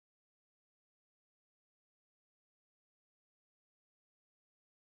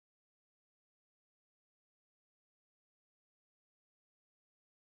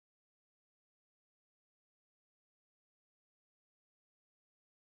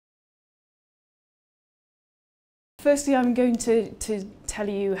Firstly, I'm going to tell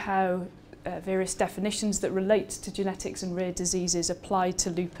you how various definitions that relate to genetics and rare diseases apply to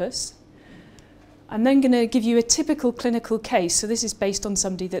lupus. I'm then going to give you a typical clinical case. So this is based on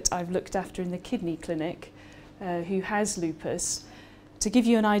somebody that I've looked after in the kidney clinic who has lupus, to give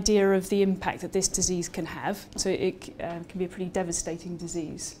you an idea of the impact that this disease can have. So it can be a pretty devastating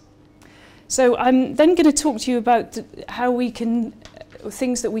disease. So I'm then going to talk to you about how we can,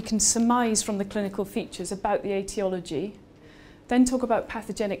 things that we can surmise from the clinical features about the etiology, then talk about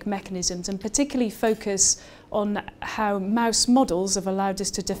pathogenic mechanisms and particularly focus on how mouse models have allowed us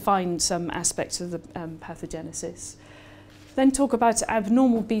to define some aspects of the pathogenesis. Then talk about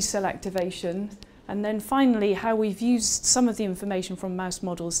abnormal B-cell activation, and then finally how we've used some of the information from mouse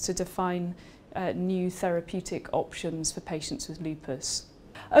models to define new therapeutic options for patients with lupus.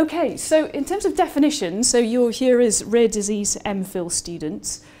 Okay, so in terms of definition, so you're here as rare disease MPhil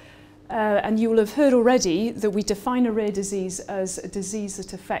students, and you will have heard already that we define a rare disease as a disease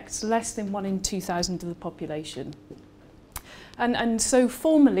that affects less than 1 in 2,000 of the population. And so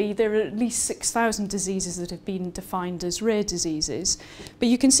formally there are at least 6,000 diseases that have been defined as rare diseases, but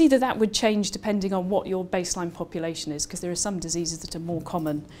you can see that that would change depending on what your baseline population is, because there are some diseases that are more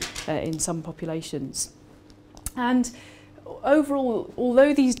common in some populations. And overall,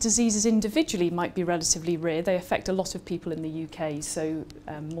 although these diseases individually might be relatively rare, they affect a lot of people in the UK, so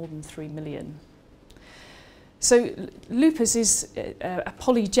more than 3 million. So lupus is a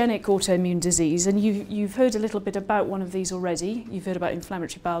polygenic autoimmune disease, and you've heard a little bit about one of these already. You've heard about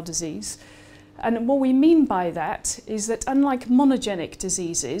inflammatory bowel disease. And what we mean by that is that unlike monogenic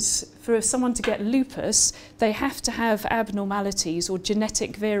diseases, for someone to get lupus, they have to have abnormalities or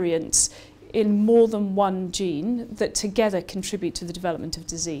genetic variants in more than one gene that together contribute to the development of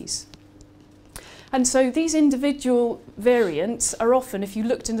disease. And so these individual variants are often, if you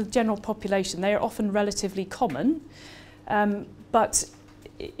looked in the general population, they are often relatively common, but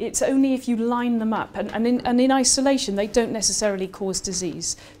it's only if you line them up, and in isolation they don't necessarily cause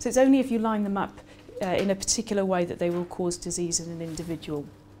disease. So it's only if you line them up in a particular way that they will cause disease in an individual.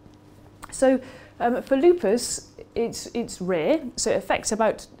 So for lupus, it's rare, so it affects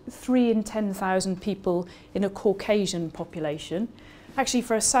about 3 in 10,000 people in a Caucasian population. Actually,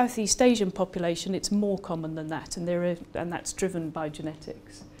 for a Southeast Asian population, it's more common than that, and that's driven by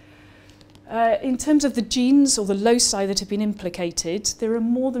genetics. In terms of the genes or the loci that have been implicated, there are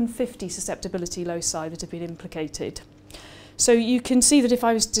more than 50 susceptibility loci that have been implicated. So you can see that if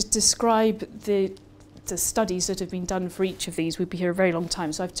I was to describe the studies that have been done for each of these, we'd be here a very long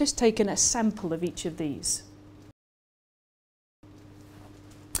time. So I've just taken a sample of each of these.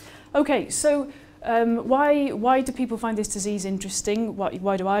 Okay, so why do people find this disease interesting?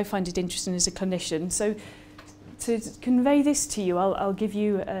 Why do I find it interesting as a clinician? So to convey this to you, I'll give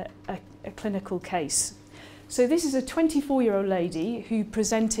you a clinical case. So this is a 24-year-old lady who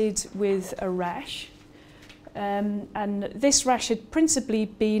presented with a rash, and this rash had principally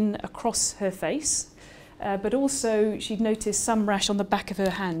been across her face, but also she'd noticed some rash on the back of her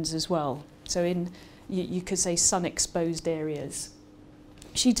hands as well. So in, you could say, sun-exposed areas.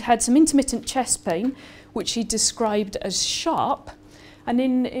 She'd had some intermittent chest pain, which she described as sharp. And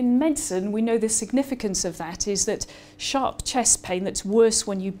in medicine, we know the significance of that is that sharp chest pain that's worse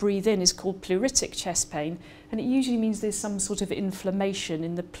when you breathe in is called pleuritic chest pain. And it usually means there's some sort of inflammation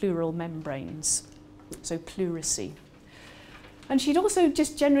in the pleural membranes, so pleurisy. And she'd also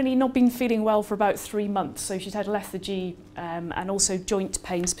just generally not been feeling well for about 3 months. So she'd had lethargy and also joint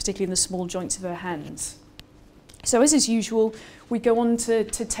pains, particularly in the small joints of her hands. So as is usual, we go on to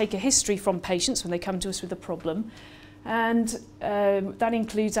take a history from patients when they come to us with a problem. And that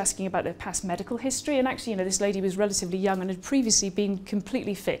includes asking about their past medical history. And actually, this lady was relatively young and had previously been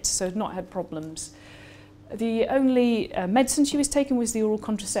completely fit, so had not had problems. The only medicine she was taking was the oral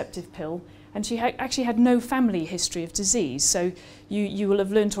contraceptive pill. And she actually had no family history of disease. So you will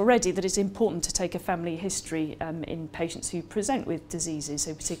have learnt already that it's important to take a family history in patients who present with diseases,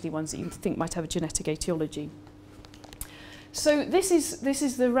 so particularly ones that you think might have a genetic etiology. So this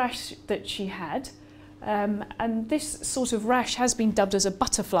is the rash that she had, and this sort of rash has been dubbed as a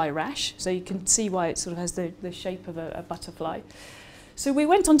butterfly rash, so you can see why it sort of has the shape of a butterfly. So we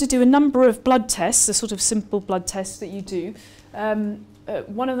went on to do a number of blood tests, the sort of simple blood tests that you do.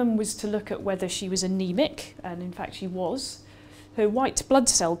 One of them was to look at whether she was anemic, and in fact she was. Her white blood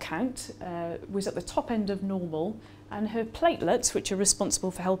cell count was at the top end of normal, and her platelets, which are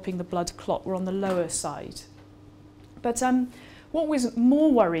responsible for helping the blood clot, were on the lower side. But what was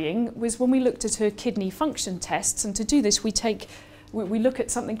more worrying was when we looked at her kidney function tests, and to do this we look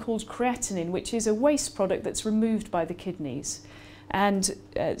at something called creatinine, which is a waste product that's removed by the kidneys. And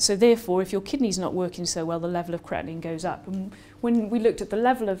so therefore, if your kidney's not working so well, the level of creatinine goes up. And when we looked at the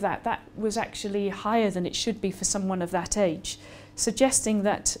level of that, that was actually higher than it should be for someone of that age, suggesting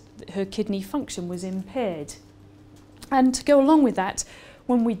that her kidney function was impaired. And to go along with that,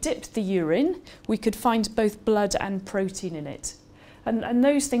 when we dipped the urine, we could find both blood and protein in it. And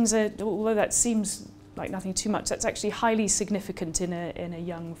those things are, although that seems like nothing too much, that's actually highly significant in a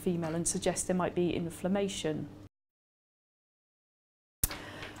young female and suggests there might be inflammation.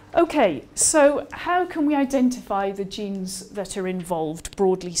 Okay, so how can we identify the genes that are involved,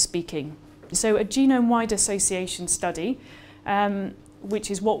 broadly speaking? So a genome-wide association study,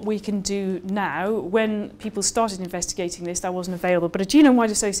 which is what we can do now. When people started investigating this, that wasn't available, but a genome-wide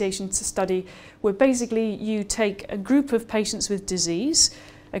association study where basically you take a group of patients with disease,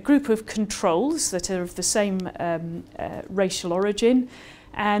 a group of controls that are of the same racial origin,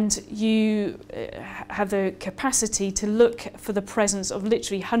 and you have the capacity to look for the presence of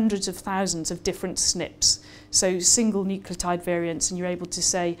literally hundreds of thousands of different SNPs, so single nucleotide variants, and you're able to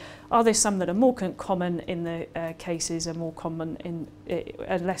say, are there some that are more common in the cases and more common in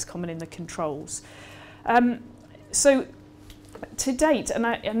less common in the controls? So to date,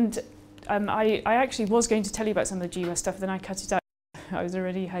 and I actually was going to tell you about some of the GWAS stuff, then I cut it out. I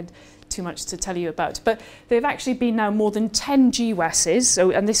already had too much to tell you about, but there have actually been now more than 10 GWASs,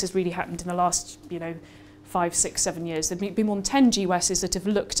 so, and this has really happened in the last, 5, 6, 7 years. There have been more than 10 GWASs that have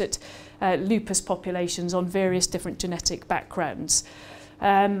looked at lupus populations on various different genetic backgrounds.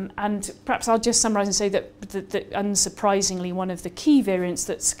 And perhaps I'll just summarise and say that unsurprisingly, one of the key variants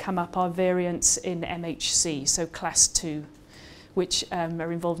that's come up are variants in MHC, so class 2. Which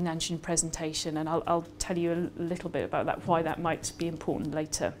are involved in antigen presentation, and I'll tell you a little bit about that, why that might be important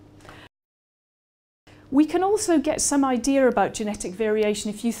later. We can also get some idea about genetic variation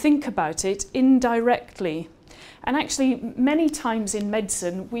if you think about it indirectly. And actually, many times in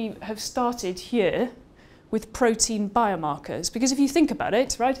medicine, we have started here with protein biomarkers, because if you think about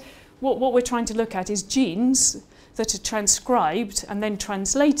it, right, what we're trying to look at is genes that are transcribed and then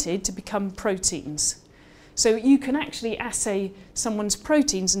translated to become proteins. So you can actually assay someone's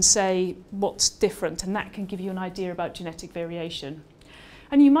proteins and say what's different, and that can give you an idea about genetic variation.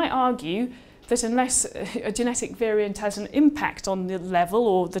 And you might argue that unless a genetic variant has an impact on the level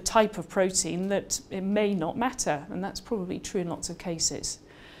or the type of protein, that it may not matter, and that's probably true in lots of cases.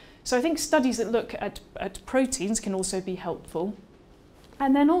 So I think studies that look at proteins can also be helpful.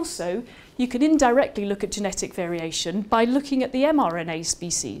 And then also, you can indirectly look at genetic variation by looking at the mRNA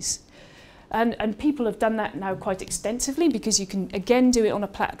species. And people have done that now quite extensively, because you can again do it on a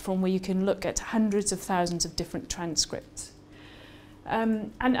platform where you can look at hundreds of thousands of different transcripts.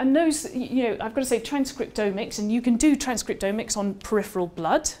 And those, I've got to say transcriptomics, and you can do transcriptomics on peripheral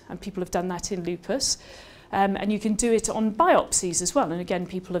blood, and people have done that in lupus. And you can do it on biopsies as well, and again,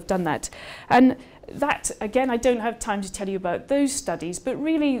 people have done that. And that, again, I don't have time to tell you about those studies, but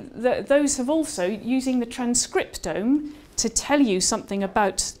really those have also, using the transcriptome, to tell you something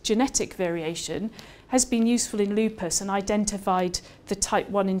about genetic variation, has been useful in lupus and identified the type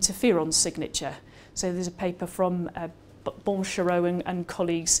 1 interferon signature. So there's a paper from Bonchereau and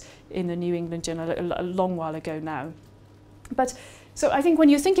colleagues in the New England Journal a long while ago now. But so I think when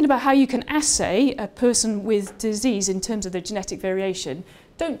you're thinking about how you can assay a person with disease in terms of their genetic variation,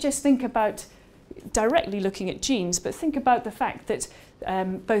 don't just think about directly looking at genes, but think about the fact that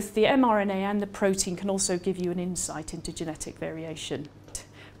both the mRNA and the protein can also give you an insight into genetic variation.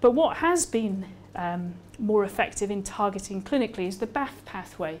 But what has been more effective in targeting clinically is the BAF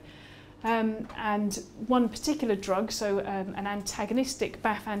pathway. And one particular drug, so an antagonistic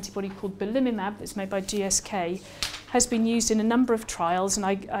BAF antibody called belimumab, that's made by GSK, has been used in a number of trials, and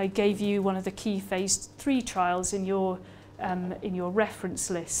I gave you one of the key phase 3 trials in your reference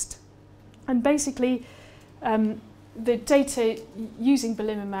list. And basically, the data using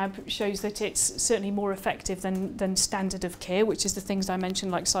belimumab shows that it's certainly more effective than standard of care, which is the things I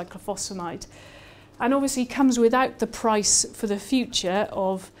mentioned, like cyclophosphamide. And obviously comes without the price for the future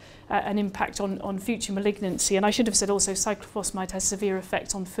of an impact on future malignancy. And I should have said also cyclophosphamide has severe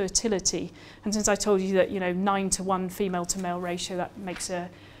effect on fertility. And since I told you that 9-to-1 female to male ratio, that makes a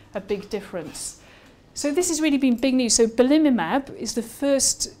big difference. So this has really been big news. So belimumab is the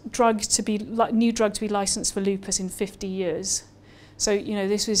first new drug to be licensed for lupus in 50 years. So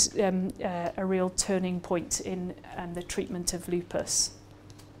this was a real turning point in the treatment of lupus.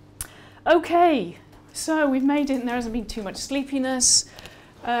 Okay, so we've made it, and there hasn't been too much sleepiness.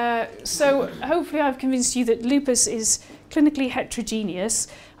 So hopefully I've convinced you that lupus is clinically heterogeneous,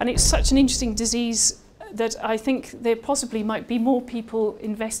 and it's such an interesting disease that I think there possibly might be more people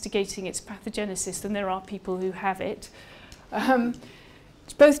investigating its pathogenesis than there are people who have it.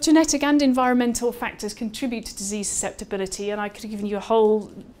 Both genetic and environmental factors contribute to disease susceptibility, and I could have given you a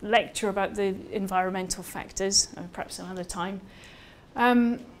whole lecture about the environmental factors, perhaps another time.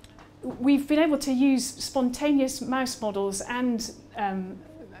 We've been able to use spontaneous mouse models and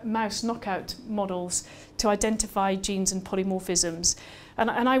mouse knockout models to identify genes and polymorphisms.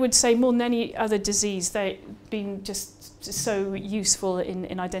 And I would say more than any other disease, they've been just so useful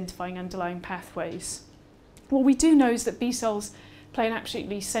in identifying underlying pathways. What we do know is that B cells play an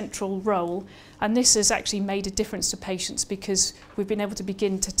absolutely central role, and this has actually made a difference to patients because we've been able to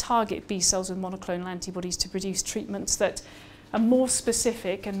begin to target B cells with monoclonal antibodies to produce treatments that are more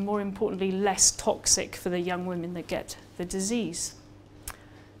specific and, more importantly, less toxic for the young women that get the disease.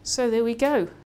 So there we go.